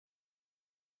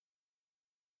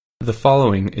The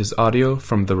following is audio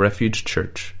from the Refuge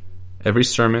Church. Every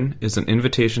sermon is an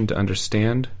invitation to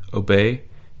understand, obey,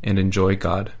 and enjoy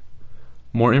God.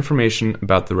 More information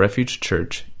about the Refuge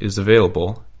Church is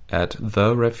available at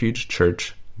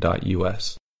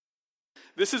therefugechurch.us.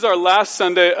 This is our last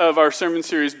Sunday of our sermon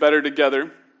series, Better Together.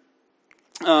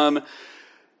 The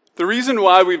reason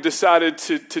why we've decided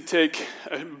to take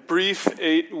a brief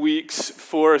 8 weeks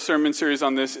for a sermon series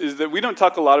on this is that we don't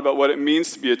talk a lot about what it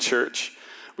means to be a church.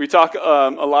 We talk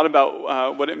a lot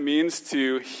about what it means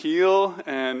to heal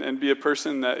and be a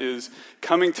person that is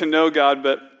coming to know God,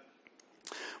 but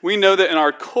we know that in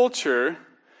our culture,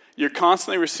 you're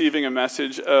constantly receiving a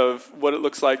message of what it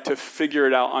looks like to figure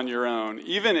it out on your own.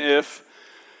 Even if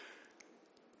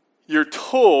you're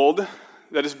told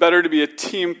that it's better to be a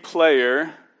team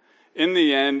player, in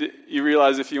the end, you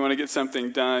realize if you want to get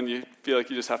something done, you feel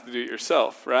like you just have to do it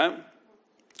yourself, right?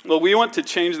 Well, we want to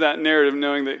change that narrative,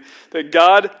 knowing that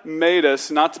God made us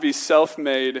not to be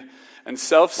self-made and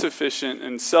self-sufficient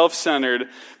and self-centered,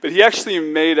 but He actually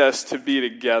made us to be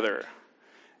together.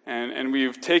 And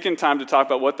we've taken time to talk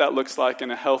about what that looks like in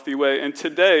a healthy way. And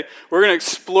today, we're going to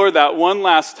explore that one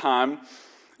last time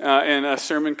in a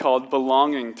sermon called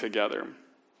Belonging Together.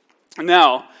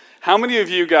 Now, how many of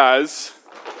you guys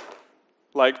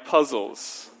like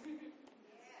puzzles?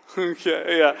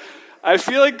 Okay, yeah. I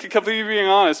feel like a couple of you being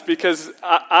honest because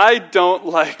I don't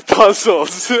like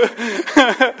puzzles.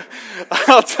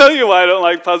 I'll tell you why I don't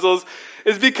like puzzles.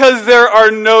 It's because there are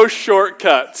no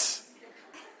shortcuts.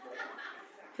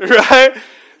 Right?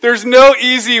 There's no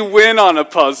easy win on a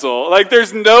puzzle. Like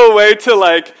there's no way to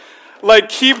like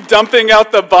keep dumping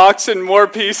out the box and more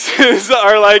pieces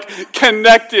are like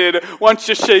connected once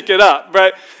you shake it up,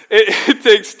 right? It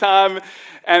takes time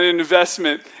and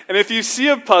investment. And if you see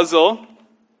a puzzle,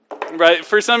 right,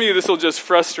 for some of you, this will just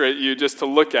frustrate you just to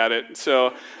look at it.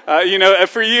 So,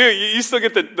 for you still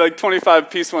get the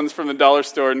 25-piece ones from the dollar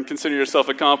store and consider yourself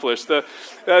accomplished.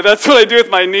 That's what I do with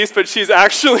my niece, but she's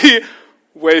actually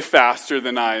way faster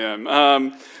than I am.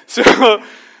 A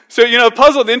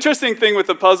puzzle, the interesting thing with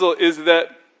the puzzle is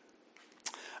that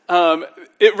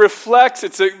it reflects,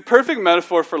 it's a perfect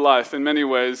metaphor for life in many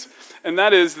ways, and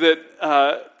that is that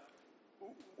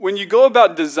when you go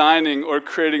about designing or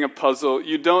creating a puzzle,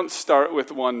 you don't start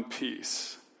with one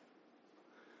piece,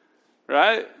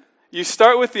 right? You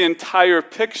start with the entire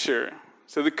picture.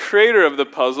 So the creator of the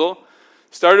puzzle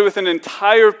started with an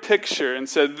entire picture and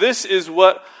said, this is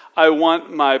what I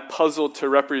want my puzzle to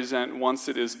represent once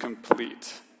it is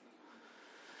complete.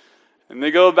 And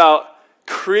they go about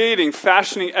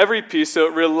fashioning every piece so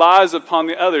it relies upon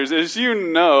the others. As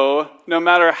you know, no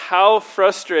matter how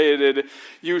frustrated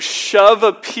you shove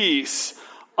a piece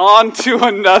onto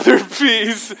another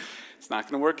piece, it's not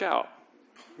going to work out,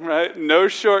 right? No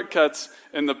shortcuts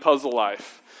in the puzzle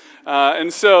life.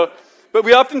 But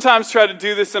we oftentimes try to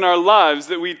do this in our lives,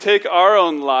 that we take our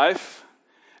own life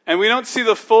and we don't see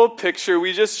the full picture.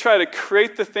 We just try to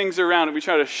create the things around it. We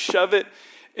try to shove it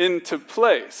into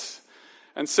place.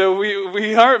 And so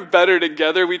we aren't better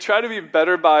together. We try to be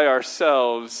better by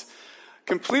ourselves,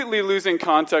 completely losing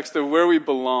context of where we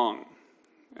belong.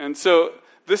 And so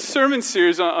this sermon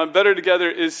series on Better Together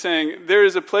is saying there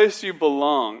is a place you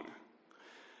belong.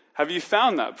 Have you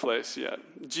found that place yet?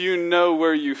 Do you know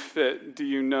where you fit? Do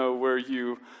you know where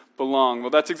you belong? Well,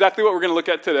 that's exactly what we're going to look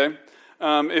at today.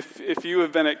 If you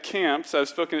have been at camps, I've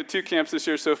spoken at 2 camps this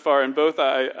year so far, and both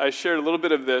I shared a little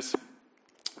bit of this,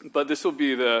 but this will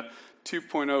be the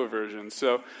 2.0 version.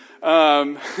 So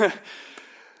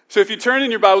if you turn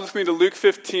in your Bible with me to Luke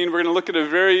 15, we're going to look at a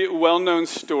very well-known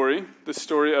story, the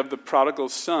story of the prodigal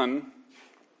son,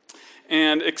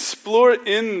 and explore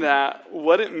in that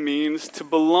what it means to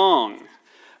belong.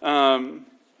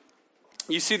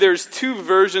 You see, there's 2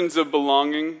 versions of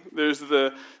belonging. There's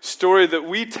the story that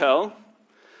we tell,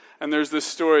 and there's the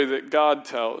story that God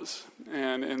tells.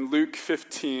 And in Luke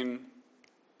 15,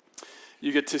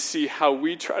 you get to see how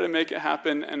we try to make it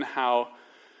happen and how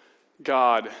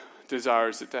God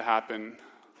desires it to happen.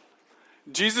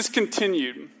 Jesus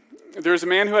continued. There was a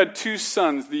man who had 2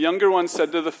 sons. The younger one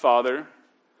said to the father,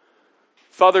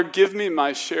 "Father, give me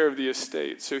my share of the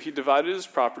estate." So he divided his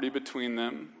property between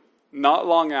them. Not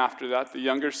long after that, the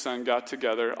younger son got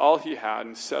together all he had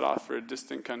and set off for a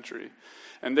distant country,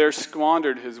 and there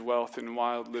squandered his wealth in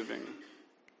wild living.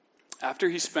 After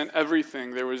he spent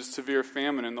everything, there was a severe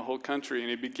famine in the whole country, and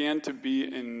he began to be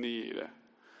in need.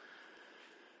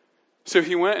 So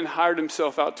he went and hired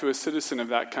himself out to a citizen of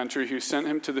that country who sent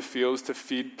him to the fields to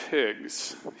feed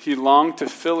pigs. He longed to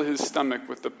fill his stomach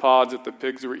with the pods that the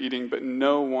pigs were eating, but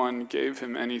no one gave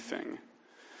him anything.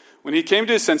 When he came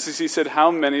to his senses, he said,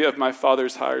 'How many of my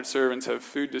father's hired servants have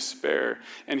food to spare?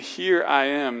 And here I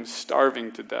am,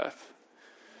 starving to death.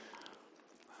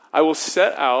 I will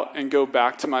set out and go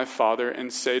back to my father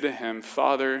and say to him,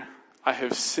 Father, I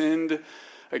have sinned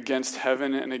against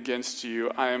heaven and against you.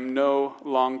 I am no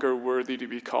longer worthy to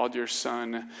be called your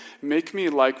son. Make me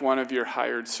like one of your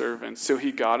hired servants.' So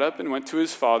he got up and went to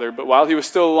his father. But while he was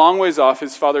still a long ways off,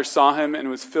 his father saw him and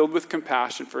was filled with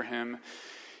compassion for him.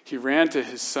 He ran to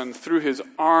his son, threw his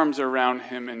arms around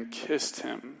him, and kissed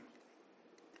him.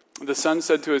 The son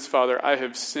said to his father, 'I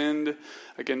have sinned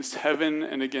against heaven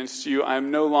and against you. I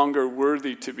am no longer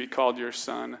worthy to be called your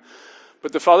son.'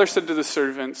 But the father said to the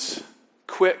servants,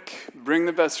 'Quick, bring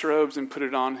the best robes and put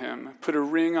it on him. Put a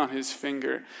ring on his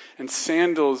finger and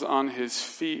sandals on his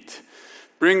feet.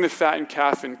 Bring the fattened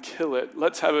calf and kill it.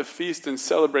 Let's have a feast and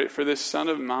celebrate, for this son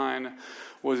of mine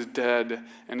was dead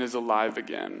and is alive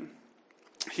again.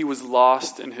 He was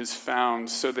lost and is found,'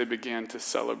 so they began to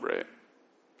celebrate.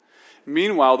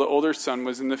 Meanwhile, the older son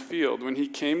was in the field. When he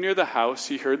came near the house,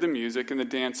 he heard the music and the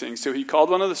dancing. So he called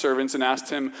one of the servants and asked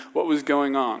him what was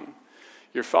going on.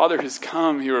 'Your father has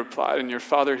come,' he replied, 'and your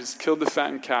father has killed the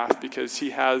fattened calf because he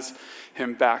has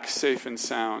him back safe and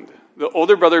sound.' The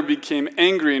older brother became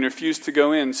angry and refused to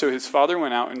go in, so his father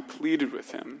went out and pleaded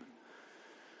with him.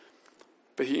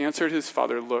 But he answered his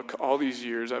father, 'Look, all these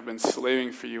years I've been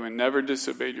slaving for you and never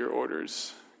disobeyed your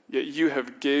orders. Yet you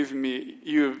have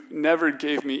never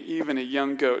gave me even a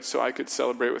young goat so I could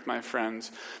celebrate with my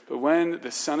friends. But when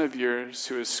the son of yours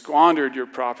who has squandered your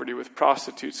property with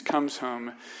prostitutes comes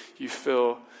home, you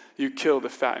kill the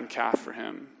fattened calf for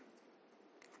him.'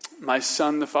 'My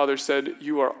son,' the father said,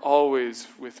 'you are always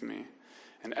with me,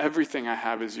 and everything I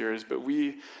have is yours. But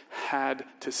we had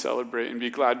to celebrate and be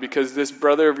glad because this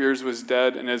brother of yours was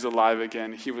dead and is alive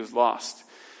again. He was lost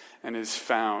and is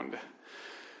found.'"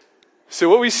 So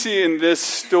what we see in this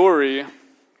story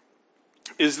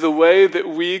is the way that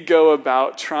we go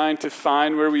about trying to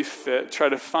find where we fit, try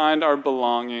to find our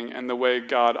belonging, and the way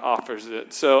God offers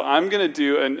it. So I'm going to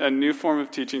do a new form of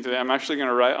teaching today. I'm actually going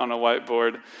to write on a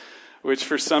whiteboard, which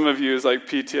for some of you is like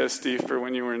PTSD for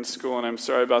when you were in school, and I'm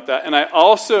sorry about that. And I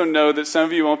also know that some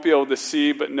of you won't be able to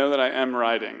see, but know that I am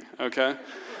writing, okay?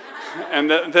 And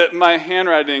that my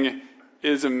handwriting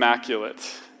is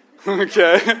immaculate.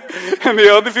 Okay? And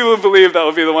the other people who believe that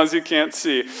will be the ones who can't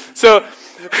see. So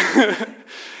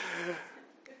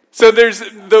there's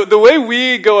the way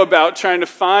we go about trying to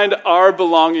find our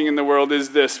belonging in the world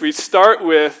is this. We start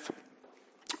with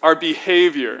our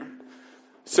behavior.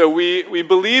 So we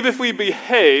believe if we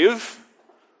behave,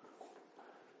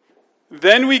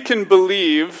 then we can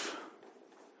believe,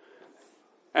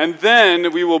 and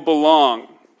then we will belong.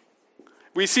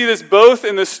 We see this both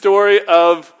in the story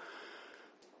of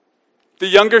the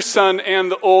younger son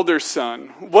and the older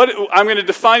son. I'm going to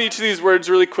define each of these words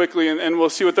really quickly, and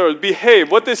we'll see what they're. Behave.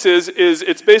 What this is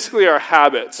it's basically our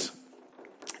habits.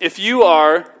 If you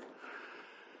are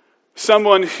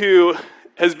someone who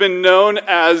has been known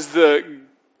as the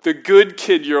good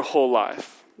kid your whole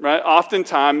life, right?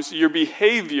 Oftentimes, your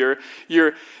behavior,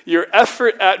 your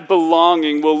effort at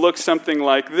belonging will look something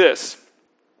like this.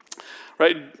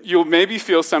 Right? You'll maybe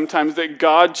feel sometimes that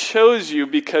God chose you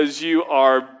because you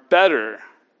are better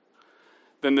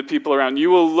than the people around. You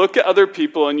will look at other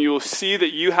people and you will see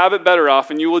that you have it better off,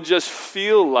 and you will just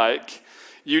feel like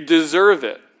you deserve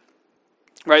it.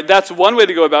 Right? That's one way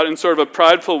to go about it in sort of a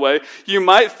prideful way. You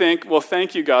might think, well,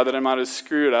 thank you, God, that I'm not as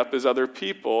screwed up as other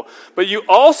people. But you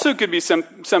also could be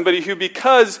somebody who,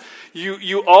 because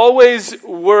you always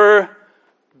were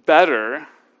better,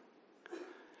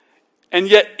 and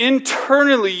yet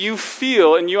internally you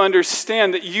feel and you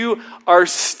understand that you are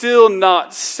still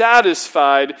not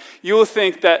satisfied, you will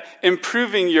think that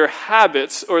improving your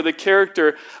habits or the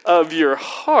character of your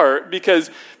heart, because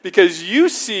you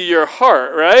see your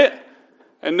heart, right?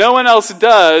 And no one else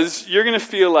does, you're going to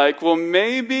feel like, well,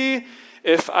 maybe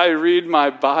if I read my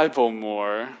Bible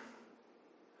more,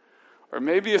 or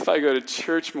maybe if I go to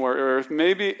church more, or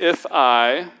maybe if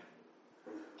I...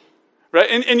 Right?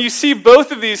 And you see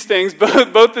both of these things,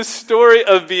 both the story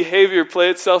of behavior play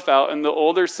itself out in the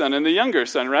older son and the younger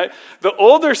son, right? The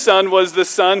older son was the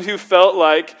son who felt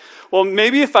like, well,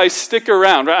 maybe if I stick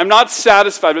around, right? I'm not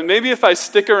satisfied, but maybe if I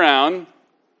stick around,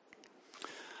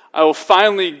 I will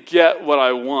finally get what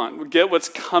I want, get what's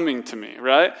coming to me,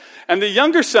 right? And the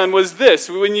younger son was this.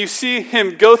 When you see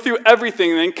him go through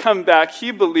everything and then come back,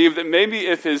 he believed that maybe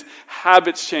if his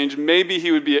habits changed, maybe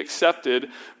he would be accepted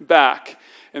back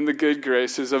in the good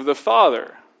graces of the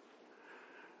Father.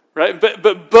 Right?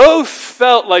 But both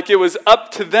felt like it was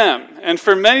up to them. And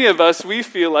for many of us, we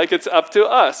feel like it's up to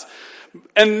us.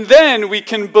 And then we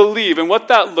can believe. And what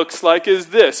that looks like is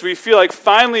this. We feel like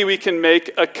finally we can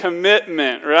make a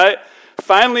commitment, right?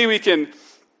 Finally we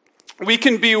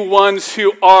can be ones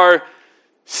who are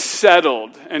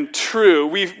settled and true.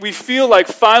 We feel like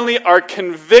finally our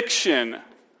conviction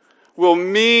will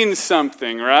mean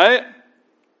something, right?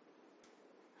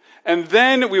 And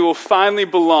then we will finally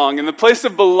belong. And the place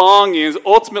of belonging is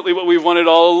ultimately what we've wanted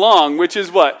all along, which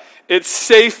is what? It's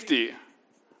safety,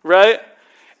 right?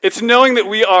 It's knowing that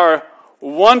we are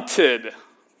wanted.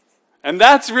 And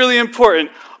that's really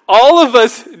important. All of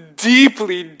us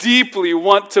deeply, deeply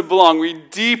want to belong. We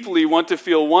deeply want to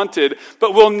feel wanted,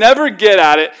 but we'll never get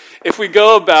at it if we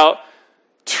go about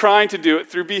trying to do it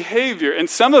through behavior. And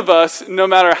some of us, no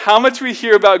matter how much we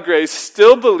hear about grace,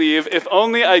 still believe if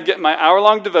only I get my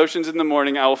hour-long devotions in the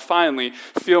morning, I will finally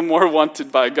feel more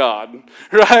wanted by God,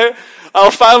 right?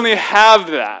 I'll finally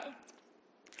have that.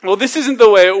 Well, this isn't the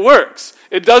way it works.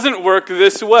 It doesn't work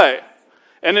this way,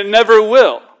 and it never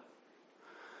will.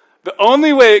 The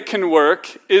only way it can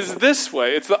work is this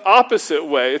way. It's the opposite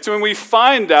way. It's when we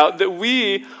find out that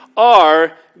we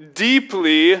are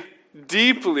deeply,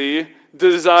 deeply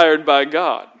desired by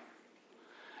God.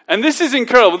 And this is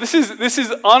incredible. This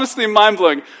is honestly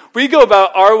mind-blowing. We go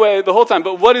about our way the whole time,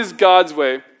 but what is God's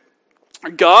way?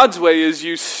 God's way is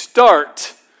you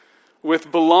start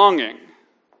with belonging.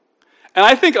 And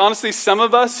I think, honestly, some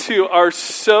of us who are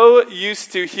so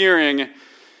used to hearing,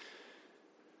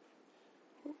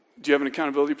 do you have an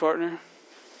accountability partner?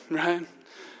 Right?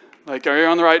 Like, are you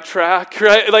on the right track?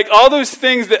 Right? Like, all those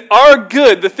things that are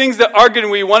good, the things that are good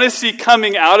and we want to see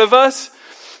coming out of us,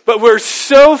 but we're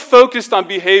so focused on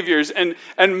behaviors and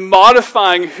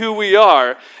modifying who we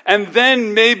are, and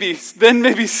then maybe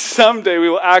someday we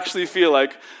will actually feel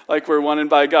like we're wanted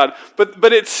by God.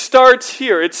 But it starts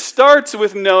here. It starts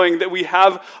with knowing that we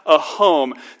have a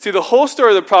home. See, the whole story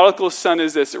of the prodigal son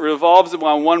is this. It revolves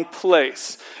around one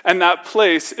place, and that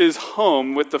place is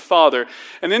home with the Father.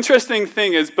 An interesting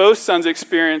thing is both sons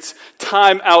experience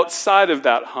time outside of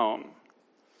that home.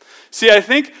 See, I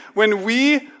think when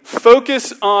we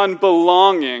focus on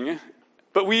belonging,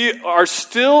 but we're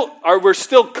still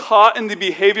caught in the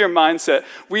behavior mindset,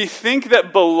 we think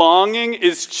that belonging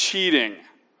is cheating.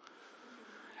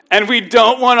 And we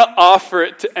don't want to offer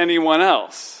it to anyone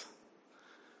else.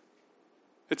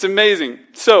 It's amazing.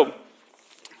 So,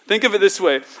 think of it this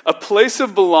way. A place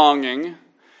of belonging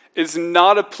is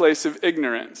not a place of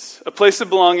ignorance. A place of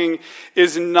belonging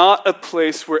is not a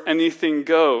place where anything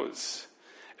goes.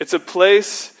 It's a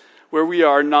place where we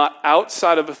are not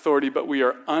outside of authority, but we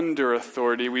are under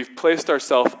authority. We've placed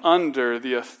ourselves under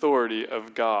the authority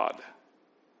of God.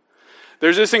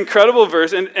 There's this incredible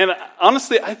verse, and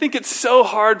honestly, I think it's so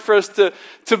hard for us to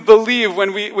believe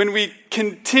when we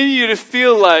continue to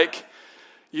feel like,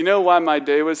 you know why my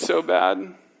day was so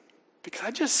bad? Because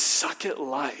I just suck at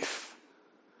life.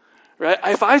 Right?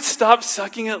 If I stopped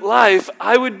sucking at life,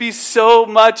 I would be so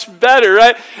much better,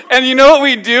 right? And you know what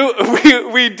we do?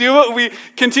 We do what we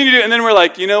continue to do, and then we're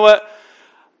like, you know what?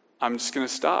 I'm just going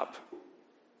to stop.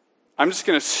 I'm just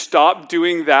going to stop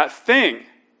doing that thing.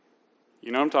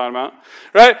 You know what I'm talking about,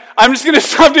 right? I'm just going to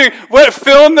stop doing what,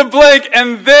 fill in the blank,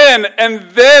 and then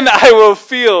I will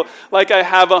feel like I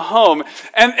have a home.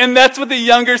 And that's what the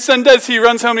younger son does. He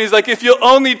runs home and he's like, if you'll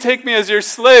only take me as your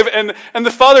slave. And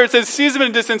the father, it says, sees him in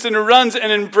a distance and runs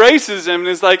and embraces him and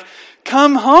is like,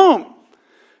 come home.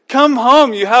 Come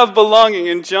home. You have belonging.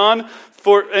 In John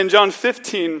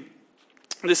 15,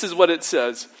 this is what it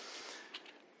says.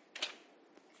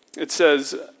 It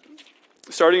says,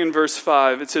 starting in verse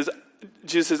 5, it says,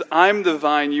 Jesus says, I'm the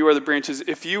vine, you are the branches.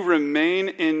 If you remain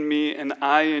in me and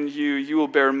I in you, you will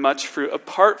bear much fruit.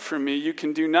 Apart from me, you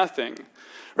can do nothing.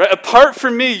 Right? Apart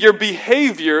from me, your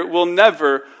behavior will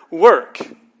never work.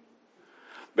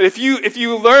 But if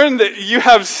you learn that you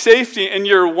have safety and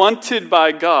you're wanted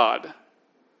by God,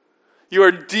 you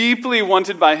are deeply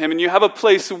wanted by Him, and you have a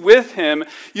place with Him,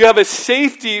 you have a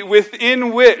safety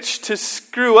within which to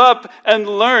screw up and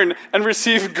learn and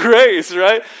receive grace,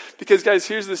 right? Because, guys,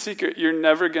 here's the secret. You're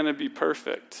never going to be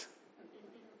perfect.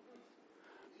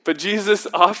 But Jesus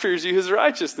offers you His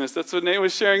righteousness. That's what Nate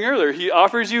was sharing earlier. He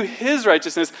offers you His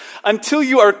righteousness until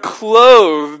you are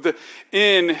clothed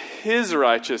in His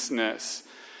righteousness.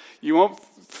 You won't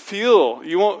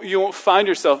find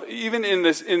yourself even in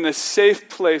this safe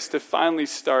place to finally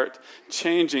start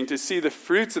changing, to see the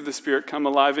fruits of the Spirit come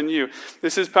alive in you.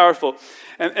 This is powerful.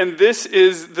 And this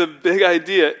is the big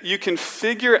idea. You can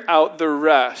figure out the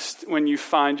rest when you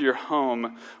find your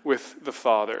home with the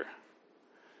Father.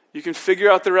 You can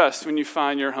figure out the rest when you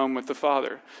find your home with the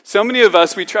Father. So many of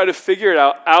us, we try to figure it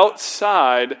out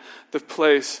outside the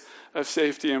place of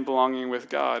safety and belonging with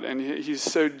God. And he's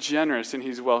so generous, and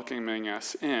he's welcoming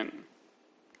us in.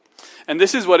 And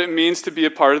this is what it means to be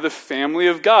a part of the family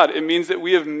of God. It means that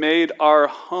we have made our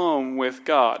home with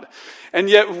God. And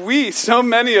yet we, so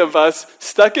many of us,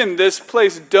 stuck in this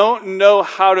place, don't know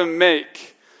how to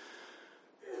make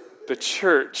the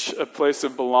church a place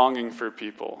of belonging for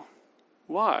people.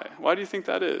 Why? Why do you think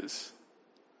that is?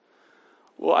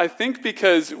 Well, I think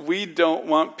because we don't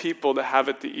want people to have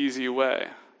it the easy way.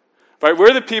 Right?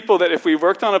 We're the people that if we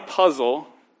worked on a puzzle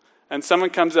and someone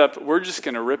comes up, we're just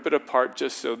going to rip it apart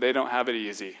just so they don't have it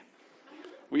easy.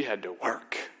 We had to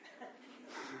work.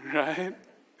 Right?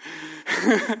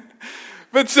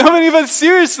 But so many of us,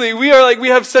 seriously, we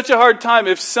have such a hard time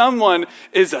if someone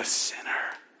is a sinner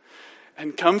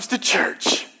and comes to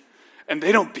church and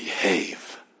they don't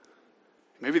behave.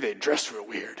 Maybe they dress real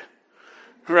weird.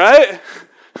 Right?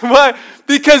 Why?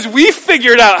 Because we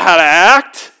figured out how to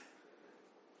act.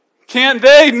 Can't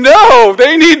they? No.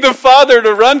 They need the Father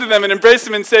to run to them and embrace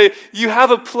them and say, you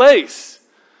have a place.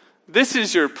 This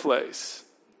is your place.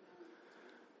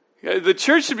 The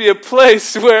church should be a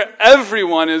place where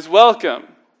everyone is welcome.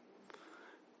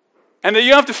 And that you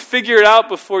don't have to figure it out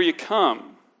before you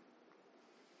come.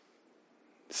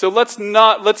 So let's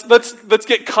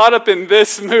get caught up in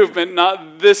this movement,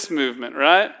 not this movement,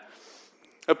 right?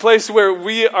 A place where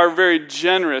we are very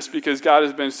generous because God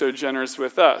has been so generous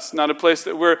with us. Not a place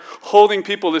that we're holding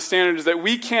people to standards that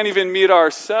we can't even meet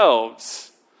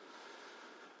ourselves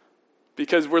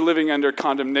because we're living under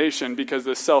condemnation because of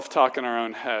the self-talk in our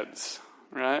own heads,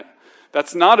 right?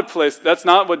 That's not a place, that's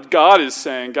not what God is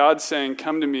saying. God's saying,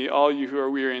 come to me, all you who are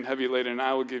weary and heavy laden, and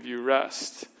I will give you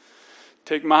rest.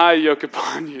 Take my yoke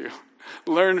upon you.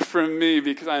 Learn from me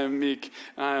because I am meek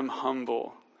and I am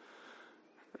humble.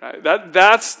 Right?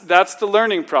 That's the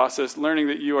learning process, learning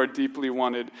that you are deeply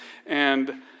wanted.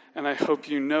 And I hope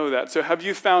you know that. So have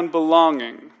you found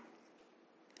belonging?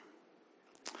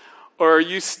 Or are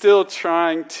you still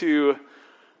trying to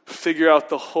figure out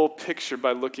the whole picture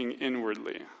by looking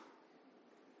inwardly?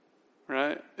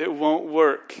 Right? It won't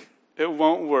work. It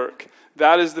won't work.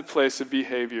 That is the place of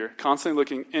behavior. Constantly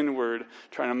looking inward,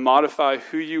 trying to modify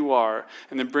who you are,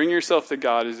 and then bring yourself to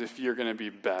God as if you're going to be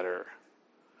better.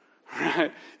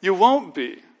 Right? You won't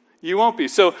be. You won't be.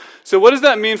 So what does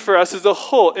that mean for us as a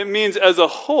whole? It means as a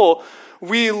whole,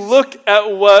 we look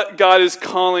at what God is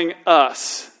calling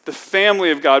us, the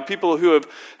family of God, people who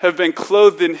have been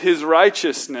clothed in his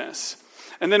righteousness.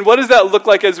 And then what does that look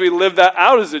like as we live that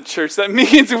out as a church? That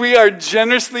means we are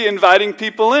generously inviting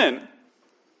people in.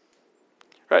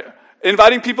 Right?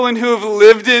 Inviting people in who have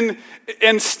lived in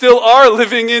and still are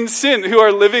living in sin, who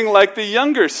are living like the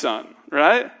younger son,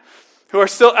 right? Who are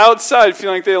still outside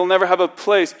feeling like they'll never have a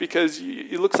place because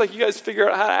it looks like you guys figure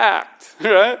out how to act,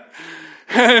 right?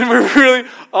 And we're really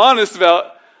honest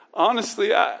about,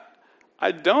 honestly,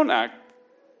 I don't act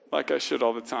like I should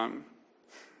all the time.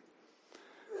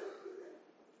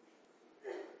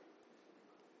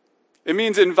 It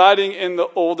means inviting in the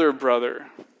older brother,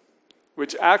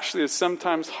 which actually is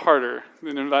sometimes harder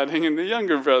than inviting in the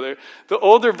younger brother. The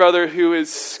older brother who is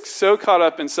so caught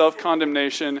up in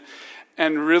self-condemnation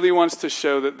and really wants to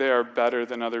show that they are better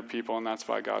than other people, and that's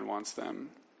why God wants them.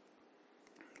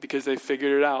 Because they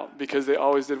figured it out, because they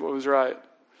always did what was right.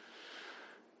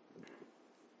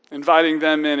 Inviting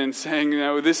them in and saying,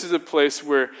 this is a place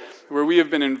where we have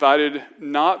been invited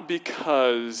not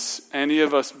because any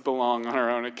of us belong on our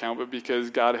own account, but because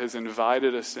God has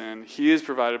invited us in. He has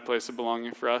provided a place of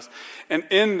belonging for us. And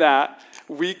in that,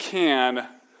 we can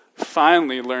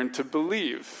finally learn to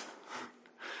believe.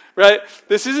 Right?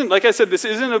 This isn't, like I said, this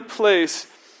isn't a place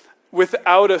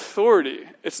without authority.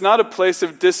 It's not a place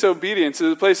of disobedience.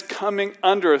 It's a place coming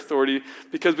under authority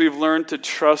because we've learned to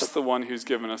trust the one who's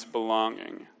given us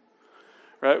belonging.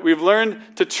 Right? We've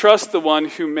learned to trust the one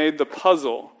who made the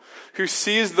puzzle, who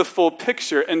sees the full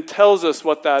picture and tells us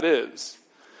what that is.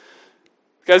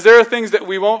 Guys, there are things that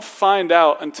we won't find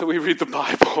out until we read the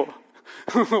Bible.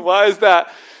 Why is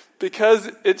that? Because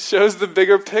it shows the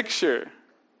bigger picture.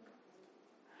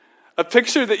 A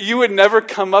picture that you would never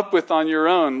come up with on your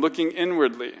own, looking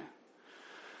inwardly.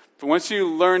 But once you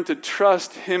learn to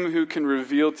trust him who can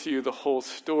reveal to you the whole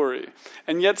story,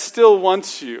 and yet still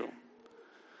wants you,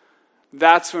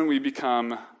 that's when we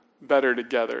become better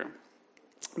together.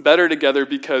 Better together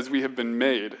because we have been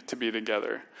made to be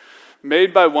together.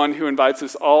 Made by one who invites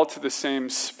us all to the same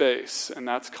space, and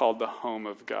that's called the home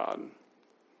of God.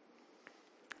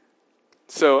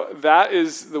 So that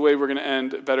is the way we're going to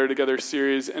end Better Together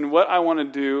series. And what I want to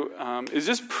do is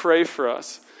just pray for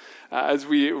us as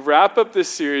we wrap up this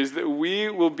series that we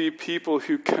will be people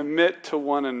who commit to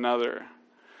one another.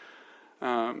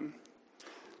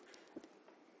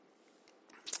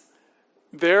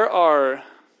 there are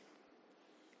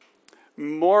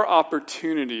more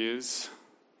opportunities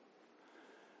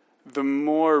the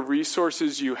more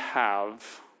resources you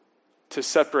have to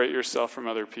separate yourself from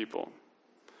other people.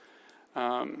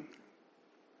 I've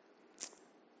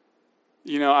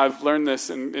learned this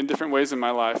in different ways in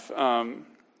my life. I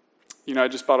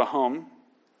just bought a home.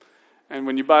 And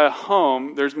when you buy a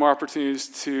home, there's more opportunities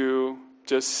to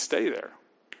just stay there,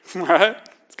 right?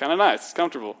 It's kind of nice. It's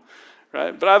comfortable,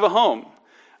 right? But I have a home.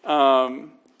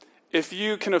 If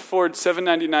you can afford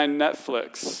 $7.99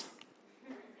 Netflix,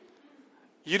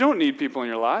 you don't need people in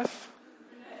your life.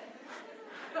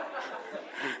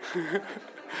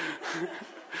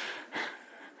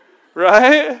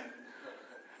 Right?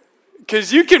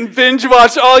 Because you can binge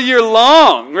watch all year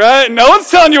long, right? No one's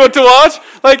telling you what to watch.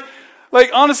 Like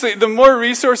honestly, the more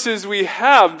resources we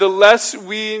have, the less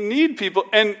we need people.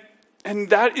 And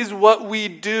that is what we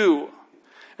do.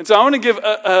 And so I want to give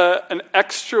an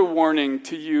extra warning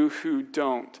to you who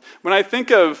don't. When I think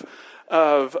of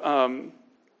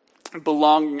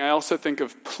belonging, I also think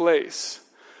of place.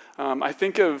 I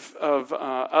think of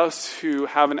us who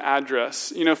have an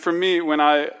address. For me, when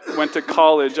I went to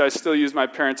college, I still use my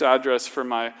parents' address for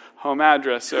my home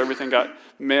address, so everything got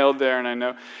mailed there, and I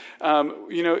know.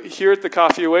 Here at the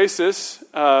Coffee Oasis,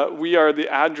 we are the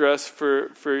address for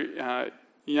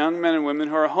young men and women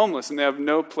who are homeless, and they have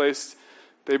no place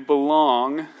they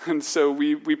belong, and so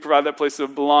we provide that place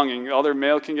of belonging. All their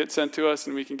mail can get sent to us,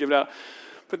 and we can give it out.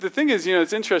 But the thing is,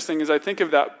 it's interesting, is I think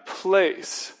of that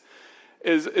place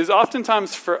is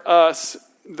oftentimes for us,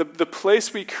 the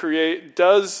place we create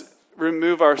does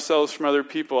remove ourselves from other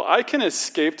people. I can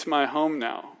escape to my home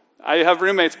now. I have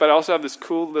roommates, but I also have this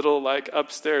cool little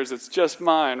upstairs. It's just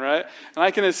mine, right? And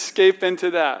I can escape into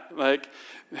that,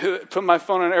 put my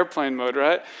phone on airplane mode,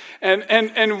 right?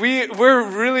 And we're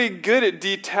really good at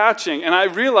detaching. And I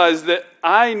realize that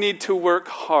I need to work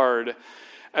hard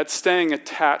at staying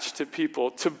attached to people,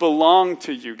 to belong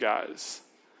to you guys.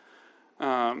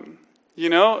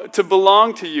 To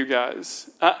belong to you guys.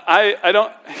 I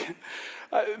don't...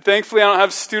 Thankfully, I don't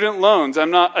have student loans.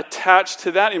 I'm not attached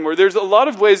to that anymore. There's a lot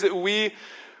of ways that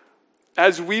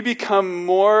as we become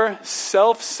more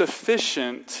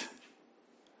self-sufficient,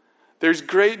 there's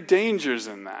great dangers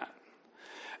in that.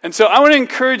 And so I want to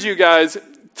encourage you guys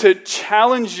to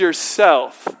challenge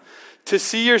yourself, to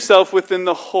see yourself within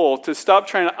the whole, to stop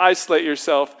trying to isolate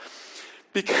yourself.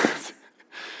 Because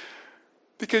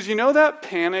you know that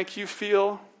panic you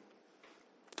feel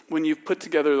when you've put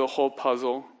together the whole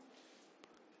puzzle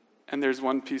and there's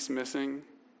one piece missing?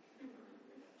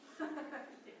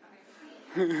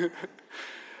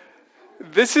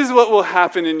 This is what will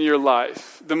happen in your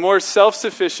life. The more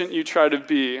self-sufficient you try to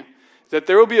be, that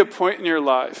there will be a point in your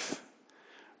life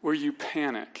where you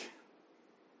panic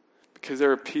because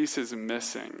there are pieces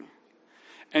missing.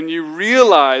 And you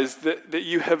realize that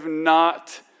you have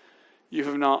not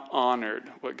honored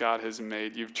what God has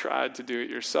made. You've tried to do it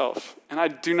yourself. And I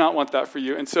do not want that for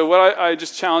you. And so what I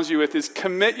just challenge you with is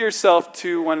commit yourself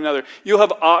to one another. You'll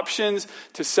have options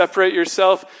to separate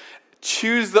yourself.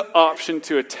 Choose the option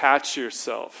to attach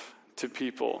yourself to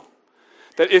people.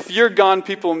 That if you're gone,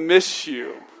 people miss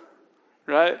you.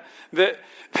 Right? That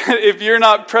if you're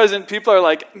not present, people are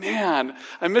like, man,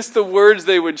 I miss the words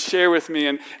they would share with me.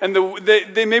 And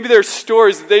they maybe there's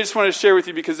stories that they just want to share with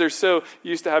you because they're so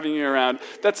used to having you around.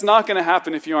 That's not going to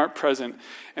happen if you aren't present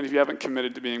and if you haven't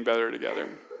committed to being better together.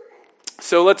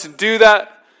 So let's do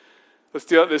that. Let's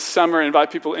do that this summer.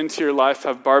 Invite people into your life.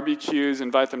 Have barbecues.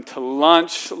 Invite them to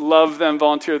lunch. Love them.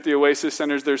 Volunteer at the Oasis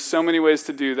Centers. There's so many ways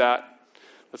to do that.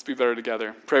 Let's be better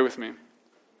together. Pray with me.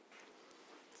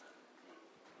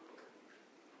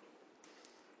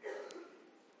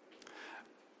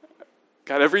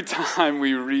 God, every time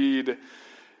we read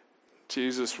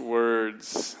Jesus'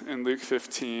 words in Luke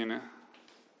 15,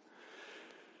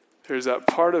 there's that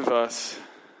part of us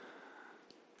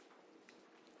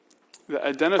that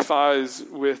identifies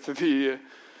with the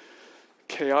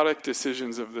chaotic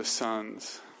decisions of the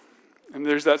sons. And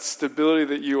there's that stability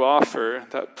that you offer,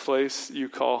 that place you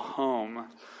call home,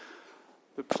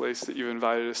 the place that you've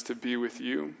invited us to be with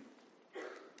you.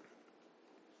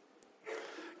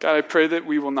 God, I pray that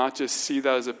we will not just see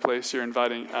that as a place you're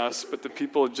inviting us, but the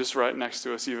people just right next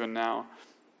to us even now.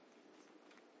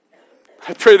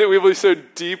 I pray that we will be so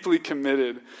deeply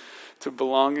committed to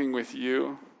belonging with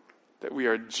you that we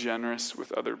are generous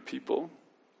with other people.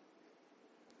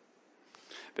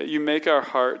 That you make our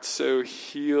hearts so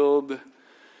healed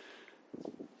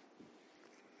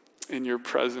in your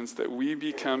presence that we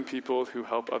become people who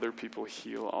help other people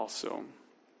heal also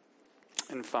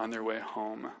and find their way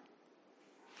home.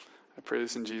 I pray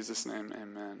this in Jesus' name,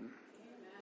 amen.